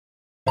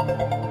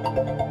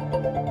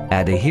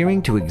At a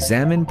hearing to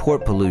examine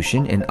port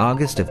pollution in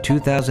August of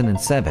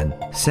 2007,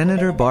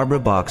 Senator Barbara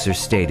Boxer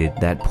stated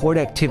that port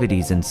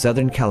activities in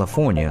Southern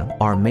California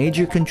are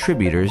major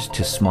contributors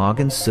to smog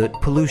and soot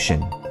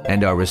pollution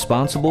and are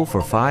responsible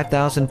for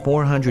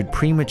 5,400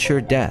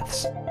 premature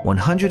deaths,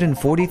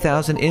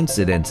 140,000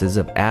 incidences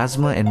of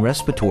asthma and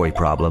respiratory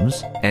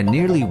problems, and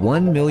nearly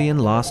 1 million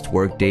lost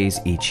workdays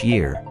each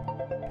year.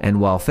 And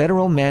while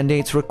federal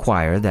mandates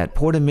require that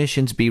port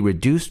emissions be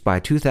reduced by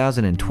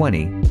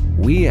 2020,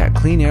 we at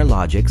Clean Air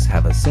Logics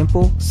have a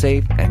simple,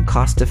 safe, and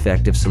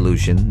cost-effective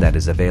solution that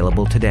is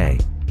available today.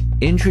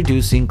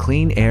 Introducing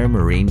Clean Air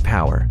Marine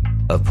Power,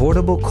 a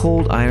portable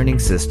cold ironing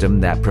system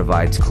that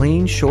provides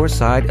clean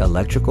shoreside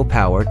electrical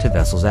power to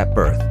vessels at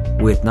berth,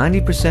 with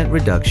 90%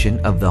 reduction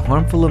of the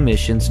harmful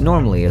emissions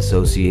normally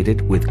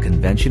associated with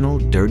conventional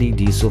dirty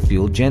diesel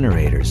fuel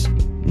generators.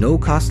 No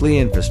costly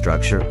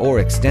infrastructure or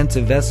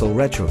extensive vessel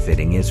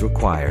retrofitting is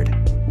required.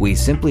 We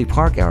simply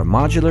park our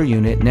modular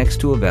unit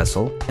next to a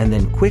vessel and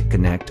then quick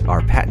connect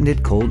our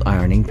patented cold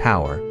ironing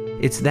power.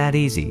 It's that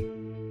easy.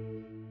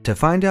 To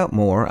find out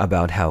more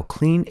about how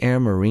Clean Air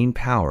Marine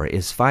Power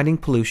is fighting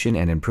pollution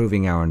and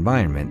improving our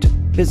environment,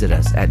 visit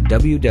us at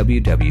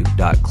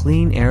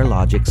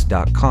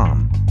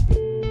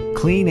www.cleanairlogics.com.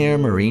 Clean Air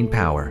Marine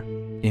Power,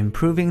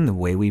 improving the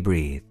way we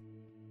breathe.